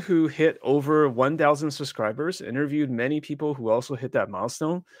someone who hit over 1,000 subscribers, interviewed many people who also hit that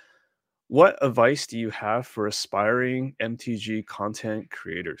milestone, what advice do you have for aspiring MTG content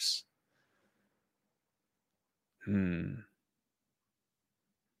creators?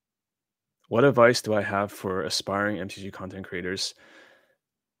 What advice do I have for aspiring MTG content creators?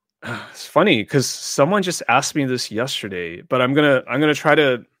 It's funny because someone just asked me this yesterday, but I'm gonna try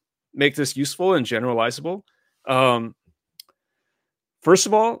to make this useful and generalizable. Um, First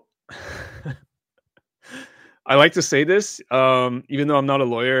of all, I like to say this, even though I'm not a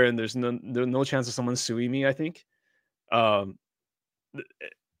lawyer and there's no chance of someone suing me. I think um,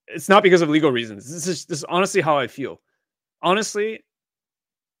 it's not because of legal reasons. This is honestly how I feel. Honestly,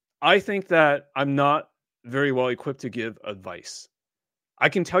 I think that I'm not very well equipped to give advice. I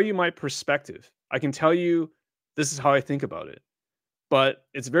can tell you my perspective. I can tell you this is how I think about it. But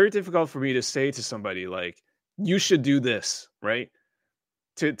it's very difficult for me to say to somebody like you should do this, right?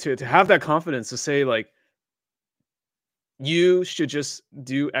 To have that confidence to say like you should just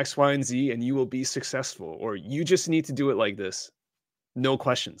do X, Y, and Z and you will be successful, or you just need to do it like this. No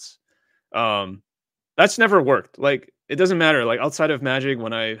questions. Um, that's never worked. Like it doesn't matter. Like outside of Magic,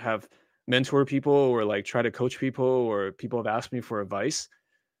 when I have mentor people or like try to coach people or people have asked me for advice,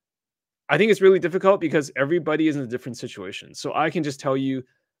 I think it's really difficult because everybody is in a different situation. So I can just tell you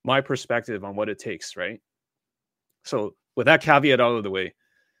my perspective on what it takes, right? So with that caveat out of the way,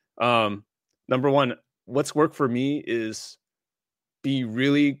 um, number one, what's worked for me is be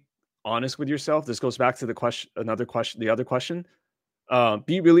really honest with yourself. This goes back to the question, the other question.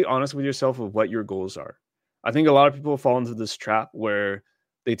 Be really honest with yourself of what your goals are. I think a lot of people fall into this trap where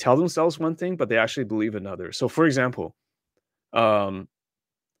they tell themselves one thing, but they actually believe another. So, for example, um,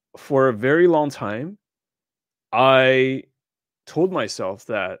 for a very long time, I told myself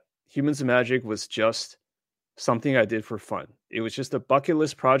that Humans of Magic was just something I did for fun. It was just a bucket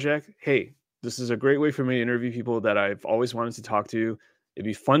list project. Hey, this is a great way for me to interview people that I've always wanted to talk to. It'd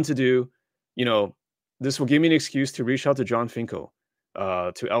be fun to do. You know, this will give me an excuse to reach out to John Finkel,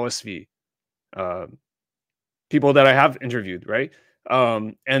 to LSV, uh, people that I have interviewed, right?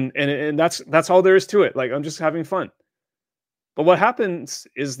 And that's all there is to it. Like I'm just having fun. But what happens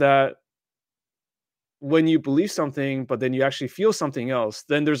is that when you believe something, but then you actually feel something else,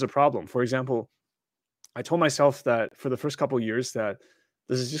 then there's a problem. For example, I told myself that for the first couple of years that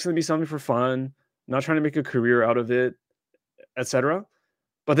this is just going to be something for fun, I'm not trying to make a career out of it, etc.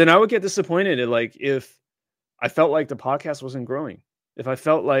 But then I would get disappointed at like if I felt like the podcast wasn't growing. If I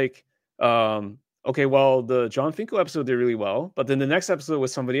felt like okay, well, the John Finkel episode did really well, but then the next episode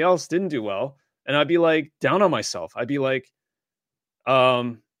with somebody else didn't do well, and I'd be like down on myself. I'd be like,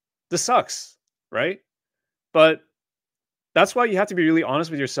 this sucks, right? But that's why you have to be really honest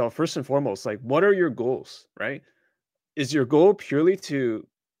with yourself first and foremost. Like, what are your goals, right? Is your goal purely to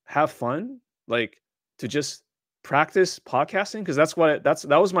have fun, like to just practice podcasting? Because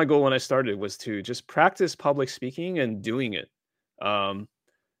that was my goal when I started, was to just practice public speaking and doing it. Um,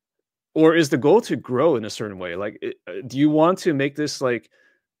 or is the goal to grow in a certain way? Like, do you want to make this like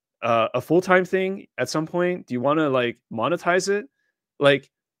a full time thing at some point? Do you want to like monetize it? Like,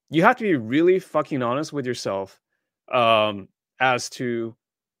 you have to be really fucking honest with yourself as to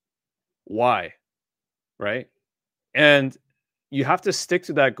why, right? And you have to stick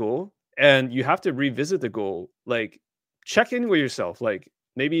to that goal and you have to revisit the goal. Like, check in with yourself. Like,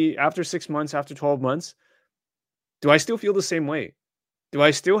 maybe after 6 months, after 12 months, do I still feel the same way? Do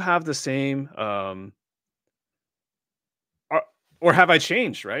I still have the same, or have I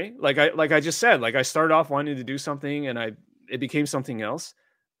changed, right? Like I just said, like I started off wanting to do something and it became something else.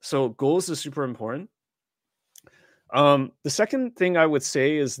 So goals is super important. The second thing I would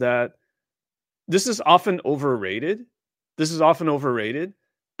say is that this is often overrated. This is often overrated,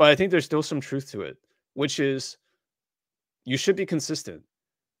 but I think there's still some truth to it, which is you should be consistent,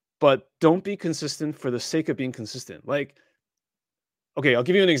 but don't be consistent for the sake of being consistent. Like, okay, I'll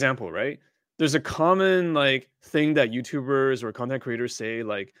give you an example, right? There's a common like thing that YouTubers or content creators say,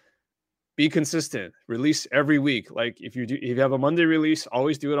 like, be consistent, release every week. Like if you have a Monday release,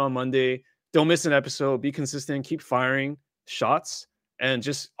 always do it on Monday. Don't miss an episode, be consistent, keep firing shots, and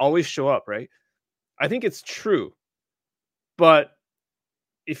just always show up, right? I think it's true. But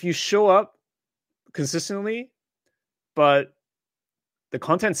if you show up consistently, but the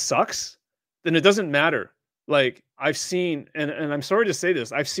content sucks, then it doesn't matter. Like I've seen, and I'm sorry to say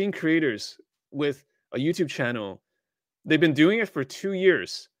this, I've seen creators with a YouTube channel. They've been doing it for 2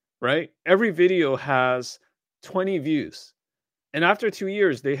 years, right? Every video has 20 views. And after 2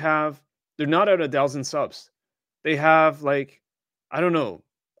 years, they're not at 1,000 subs. They have like, I don't know,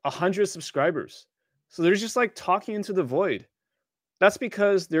 100 subscribers. So they're just like talking into the void. That's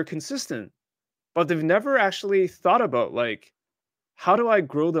because they're consistent, but they've never actually thought about like, how do I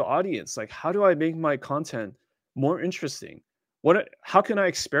grow the audience? Like, how do I make my content more interesting? How can I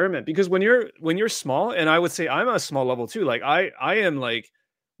experiment? Because when you're small, and I would say I'm a small level too. Like I am like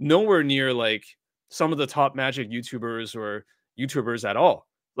nowhere near like some of the top Magic YouTubers or YouTubers at all.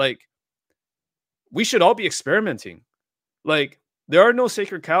 Like we should all be experimenting. Like there are no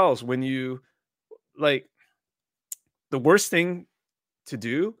sacred cows when you like the worst thing to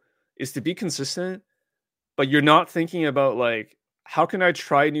do is to be consistent, but you're not thinking about like how can I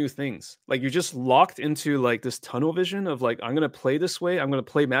try new things? Like you're just locked into like this tunnel vision of like I'm gonna play this way, I'm gonna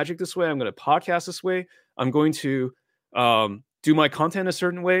play Magic this way, I'm gonna podcast this way, I'm going to do my content a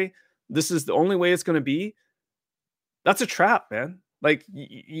certain way. This is the only way it's gonna be. That's a trap, man. Like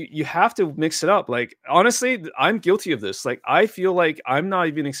you have to mix it up. Like honestly, I'm guilty of this. Like I feel like I'm not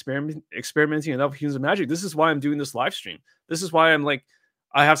even experimenting enough with Humans of Magic. This is why I'm doing this live stream. This is why I'm like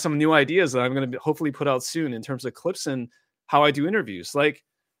I have some new ideas that I'm going to hopefully put out soon in terms of clips and how I do interviews. Like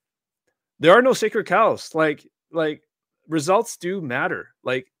there are no sacred cows. Like results do matter.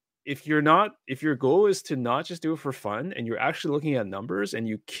 Like if your goal is to not just do it for fun and you're actually looking at numbers and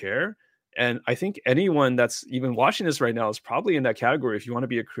you care, and I think anyone that's even watching this right now is probably in that category if you want to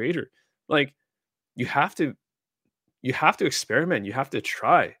be a creator. Like you have to experiment, you have to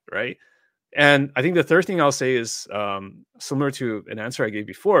try, right? And I think the third thing I'll say is similar to an answer I gave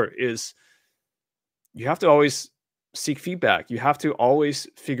before is you have to always seek feedback. You have to always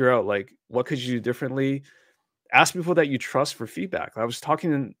figure out like what could you do differently. Ask people that you trust for feedback. I was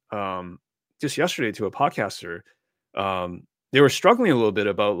talking just yesterday to a podcaster. They were struggling a little bit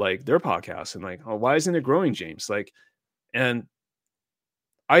about like their podcast and like, oh, why isn't it growing, James? Like, and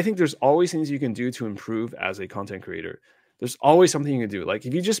I think there's always things you can do to improve as a content creator. There's always something you can do. Like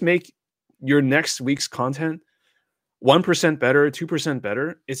if you just make your next week's content 1% better, 2%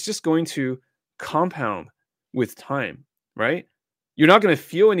 better, it's just going to compound with time, right? You're not going to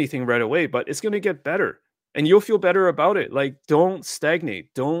feel anything right away, but it's going to get better and you'll feel better about it. Like don't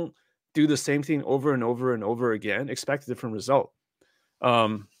stagnate. Don't do the same thing over and over and over again. Expect a different result.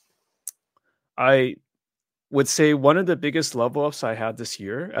 I would say one of the biggest level ups I had this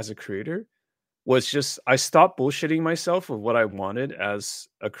year as a creator was just I stopped bullshitting myself with what I wanted as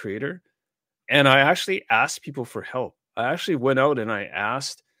a creator. And I actually asked people for help. I actually went out and I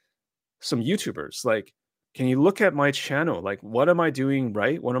asked some YouTubers, like, can you look at my channel? Like, what am I doing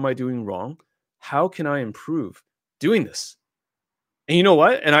right? What am I doing wrong? How can I improve doing this? And you know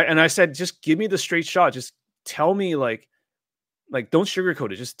what? And I said, just give me the straight shot. Just tell me like don't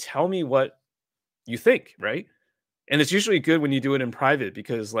sugarcoat it. Just tell me what you think, right? And it's usually good when you do it in private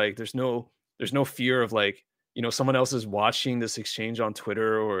because like there's no fear of like, you know, someone else is watching this exchange on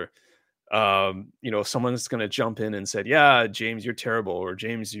Twitter or you know, someone's gonna jump in and said, yeah, James, you're terrible, or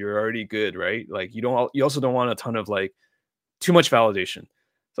James, you're already good, right? Like you also don't want a ton of like too much validation.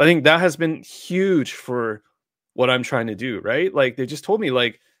 So I think that has been huge for what I'm trying to do, right? Like they just told me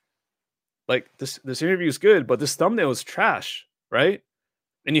like this interview is good, but this thumbnail is trash, right?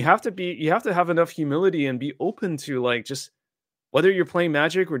 And you have to have enough humility and be open to like just whether you're playing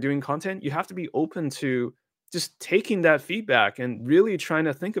Magic or doing content, you have to be open to just taking that feedback and really trying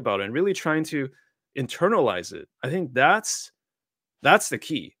to think about it and really trying to internalize it. I think that's the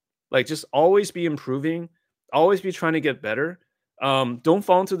key. Like just always be improving, always be trying to get better. Don't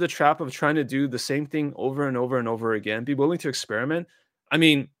fall into the trap of trying to do the same thing over and over and over again. Be willing to experiment. I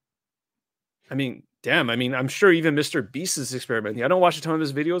mean, damn. I mean, I'm sure even Mr. Beast is experimenting. I don't watch a ton of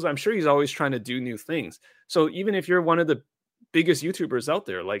his videos. I'm sure he's always trying to do new things. So even if you're one of the biggest YouTubers out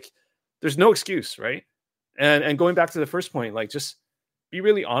there, like there's no excuse, right? And going back to the first point, like just be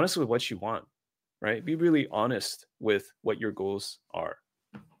really honest with what you want. right? Be really honest with what your goals are.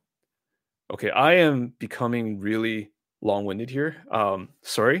 Okay, I am becoming really long-winded here.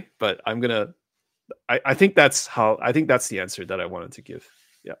 Sorry, but I think I think that's the answer that I wanted to give.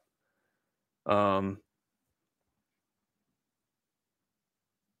 Yeah. Um,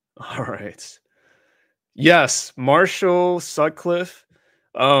 all right. Yes, Marshall Sutcliffe.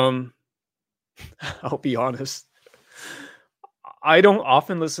 Um, I'll be honest. I don't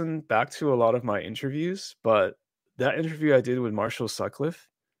often listen back to a lot of my interviews, but that interview I did with Marshall Sutcliffe,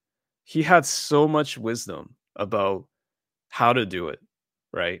 he had so much wisdom about how to do it,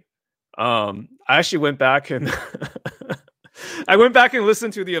 right? I actually went back and I went back and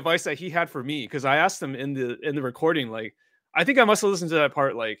listened to the advice that he had for me because I asked him in the recording, like I think I must have listened to that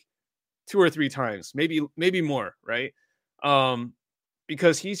part like 2 or 3 times, maybe more, right? Um,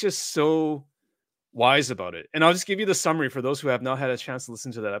 because he's just so wise about it. And I'll just give you the summary for those who have not had a chance to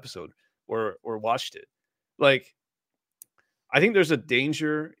listen to that episode or watched it. Like, I think there's a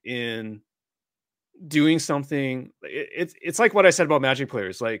danger in doing something. It's like what I said about Magic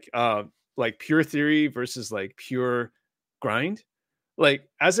players, like pure theory versus like pure grind. Like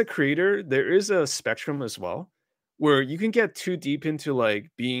as a creator, there is a spectrum as well where you can get too deep into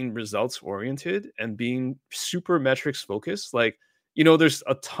like being results oriented and being super metrics focused. Like, there's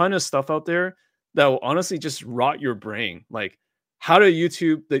a ton of stuff out there that will honestly just rot your brain. Like how to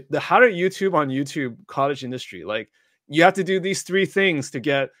YouTube the how to YouTube on YouTube cottage industry. Like you have to do these 3 things to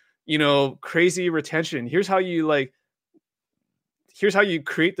get, crazy retention. Here's how you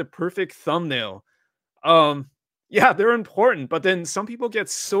create the perfect thumbnail. Yeah, they're important, but then some people get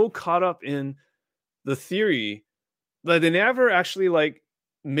so caught up in the theory that they never actually like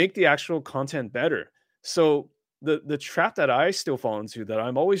make the actual content better. So the trap that I still fall into that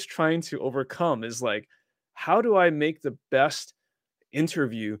I'm always trying to overcome is like, how do I make the best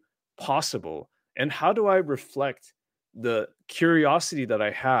interview possible? And how do I reflect the curiosity that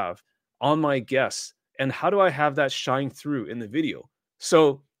I have on my guests? And how do I have that shine through in the video?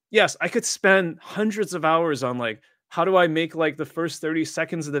 So, yes, I could spend hundreds of hours on like, how do I make like the first 30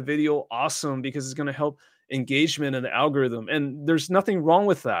 seconds of the video awesome because it's going to help engagement and the algorithm. And there's nothing wrong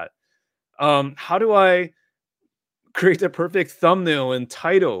with that. How do I create the perfect thumbnail and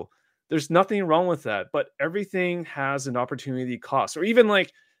title? There's nothing wrong with that, but everything has an opportunity cost. Or even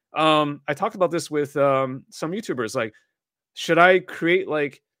like, I talked about this with some YouTubers. Like, should I create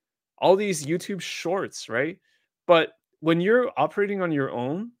like all these YouTube shorts, right? But when you're operating on your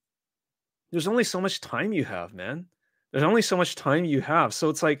own, there's only so much time you have, man. There's only so much time you have. So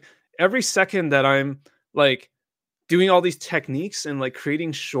it's like every second that I'm like doing all these techniques and like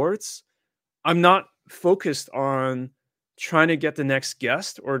creating shorts, I'm not focused on trying to get the next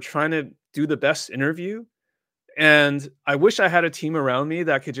guest or trying to do the best interview. And I wish I had a team around me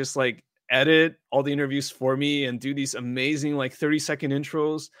that could just like edit all the interviews for me and do these amazing like 30-second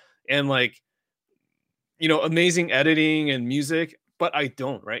intros and like, amazing editing and music, but I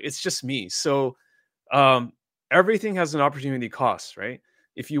don't, right? It's just me. So everything has an opportunity cost, right?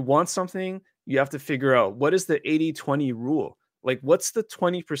 If you want something, you have to figure out what is the 80-20 rule? Like what's the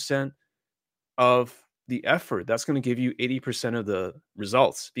 20% of the effort that's going to give you 80% of the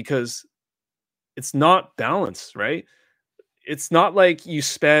results? Because it's not balanced, right? It's not like you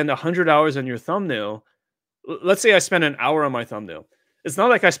spend 100 hours on your thumbnail. Let's say I spend an hour on my thumbnail. It's not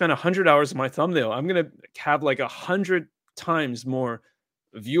like I spent 100 hours on my thumbnail. I'm going to have like 100 times more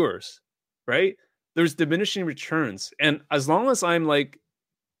viewers, right? There's diminishing returns. And as long as I'm like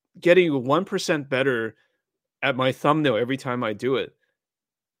getting 1% better at my thumbnail every time I do it,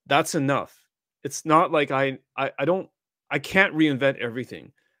 that's enough. It's not like I can't reinvent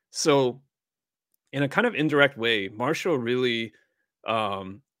everything. So in a kind of indirect way, Marshall really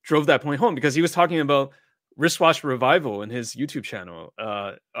drove that point home because he was talking about Wristwatch Revival in his YouTube channel.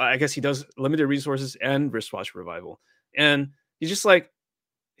 I guess he does limited resources and Wristwatch Revival. And he's like,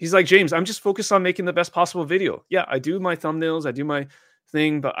 James, I'm just focused on making the best possible video. Yeah, I do my thumbnails, I do my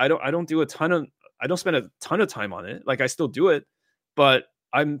thing, but I don't spend a ton of time on it. Like I still do it, but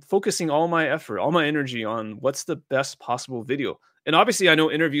I'm focusing all my effort, all my energy on what's the best possible video. And obviously I know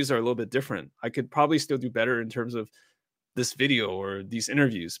interviews are a little bit different. I could probably still do better in terms of this video or these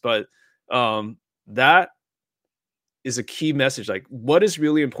interviews, but that is a key message. Like what is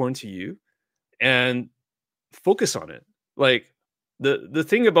really important to you and focus on it. Like the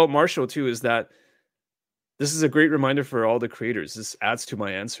thing about Marshall too is that this is a great reminder for all the creators. This adds to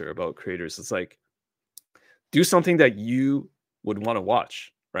my answer about creators. It's like, do something that you would want to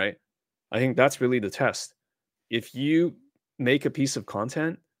watch, right? I think that's really the test. If you make a piece of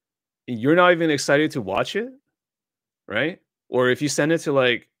content and you're not even excited to watch it, right? Or if you send it to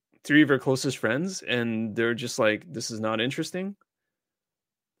like three of your closest friends and they're just like, this is not interesting,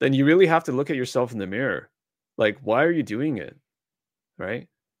 then you really have to look at yourself in the mirror. Like, why are you doing it? Right?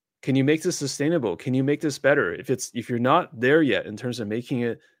 Can you make this sustainable? Can you make this better? If you're not there yet in terms of making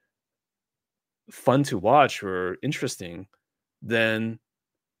it fun to watch or interesting, then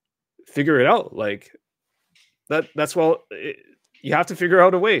figure it out. Like that's well, you have to figure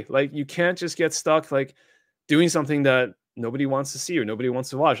out a way. Like you can't just get stuck like doing something that nobody wants to see or nobody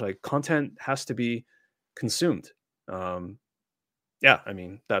wants to watch. Like content has to be consumed. Um, yeah, I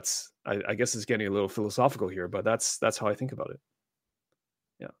mean I guess it's getting a little philosophical here, but that's how I think about it.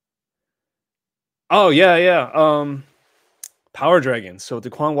 Yeah. Oh yeah, yeah. Power Dragon. So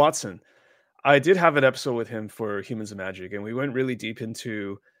Daquan Watson. I did have an episode with him for Humans of Magic, and we went really deep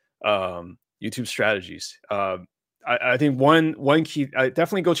into YouTube strategies. I think one key.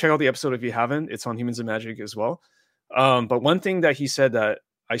 Definitely go check out the episode if you haven't. It's on Humans of Magic as well. But one thing that he said that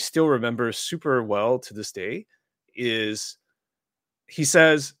I still remember super well to this day is he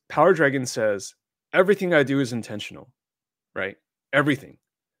says Power Dragon says everything I do is intentional, right? Everything.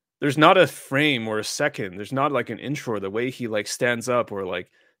 There's not a frame or a second. There's not like an intro. The way he like stands up or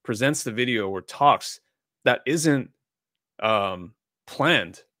like presents the video or talks that isn't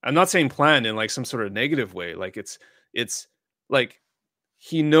planned. I'm not saying planned in like some sort of negative way. Like it's like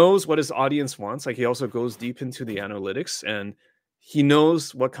he knows what his audience wants. Like he also goes deep into the analytics and he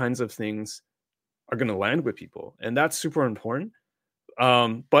knows what kinds of things are going to land with people, and that's super important.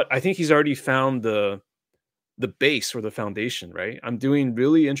 But I think he's already found the base or the foundation, right? I'm doing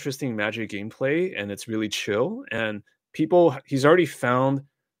really interesting Magic gameplay and it's really chill, and he's already found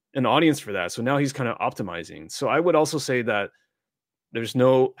an audience for that. So now he's kind of optimizing. So I would also say that there's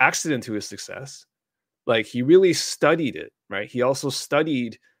no accident to his success. Like he really studied it, right? He also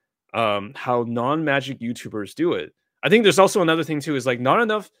studied how non-Magic YouTubers do it. I think there's also another thing too, is like not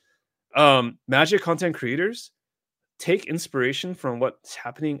enough Magic content creators take inspiration from what's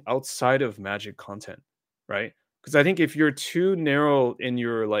happening outside of Magic content, right? Because I think if you're too narrow in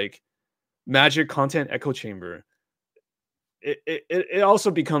your like Magic content echo chamber, it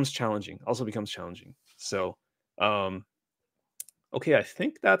also becomes challenging. So, okay, I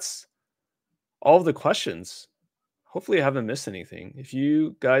think that's all of the questions. Hopefully, I haven't missed anything. If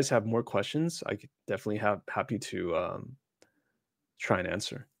you guys have more questions, I could definitely have happy to try and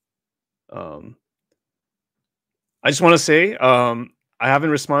answer. Um, I just want to say I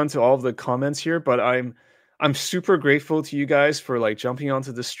haven't responded to all of the comments here, but I'm super grateful to you guys for like jumping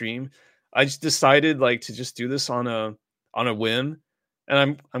onto the stream. I just decided like to just do this on a whim,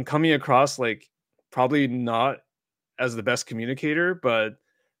 and I'm coming across like probably not as the best communicator, but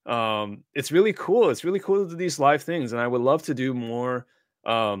it's really cool. It's really cool to do these live things, and I would love to do more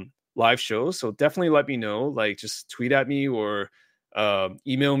live shows. So definitely let me know. Like just tweet at me or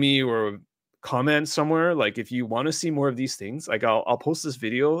email me or comment somewhere. Like if you want to see more of these things, like I'll post this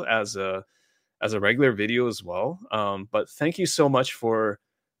video as a regular video as well. But thank you so much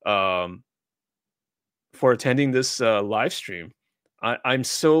um, for attending this live stream. I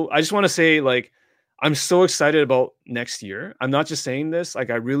just want to say like I'm so excited about next year. I'm not just saying this,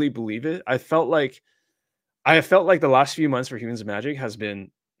 like I really believe it. I have felt like the last few months for Humans of Magic has been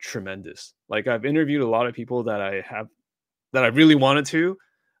tremendous. Like I've interviewed a lot of people that I really wanted to.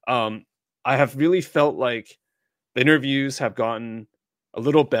 Um, I have really felt like the interviews have gotten a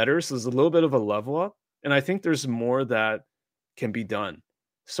little better. So there's a little bit of a level up. And I think there's more that can be done.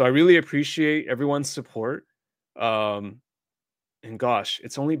 So I really appreciate everyone's support. Um, and gosh,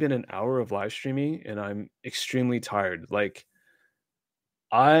 it's only been an hour of live streaming and I'm extremely tired.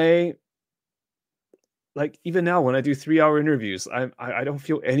 I like even now when I do 3-hour interviews, I don't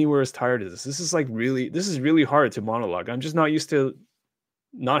feel anywhere as tired as this. This is really hard to monologue. I'm just not used to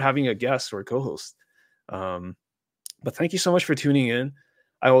not having a guest or a co-host. Um, but thank you so much for tuning in.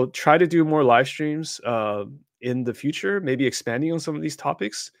 I will try to do more live streams in the future, maybe expanding on some of these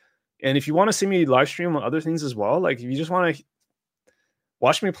topics. And if you want to see me live stream on other things as well, like if you just want to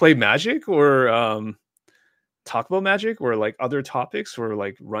watch me play Magic or talk about Magic or like other topics or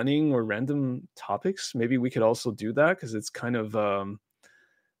like running or random topics, maybe we could also do that because it's kind of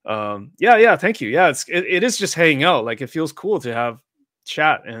yeah, thank you. Yeah, it is just hanging out. Like it feels cool to have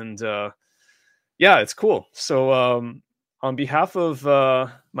chat and yeah, it's cool. So on behalf of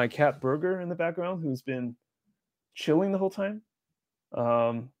my cat Burger in the background, who's been chilling the whole time,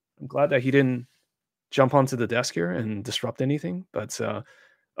 I'm glad that he didn't jump onto the desk here and disrupt anything. But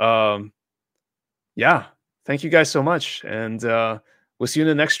yeah, thank you guys so much, and we'll see you in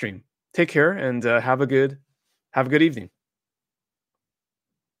the next stream. Take care and have a good evening.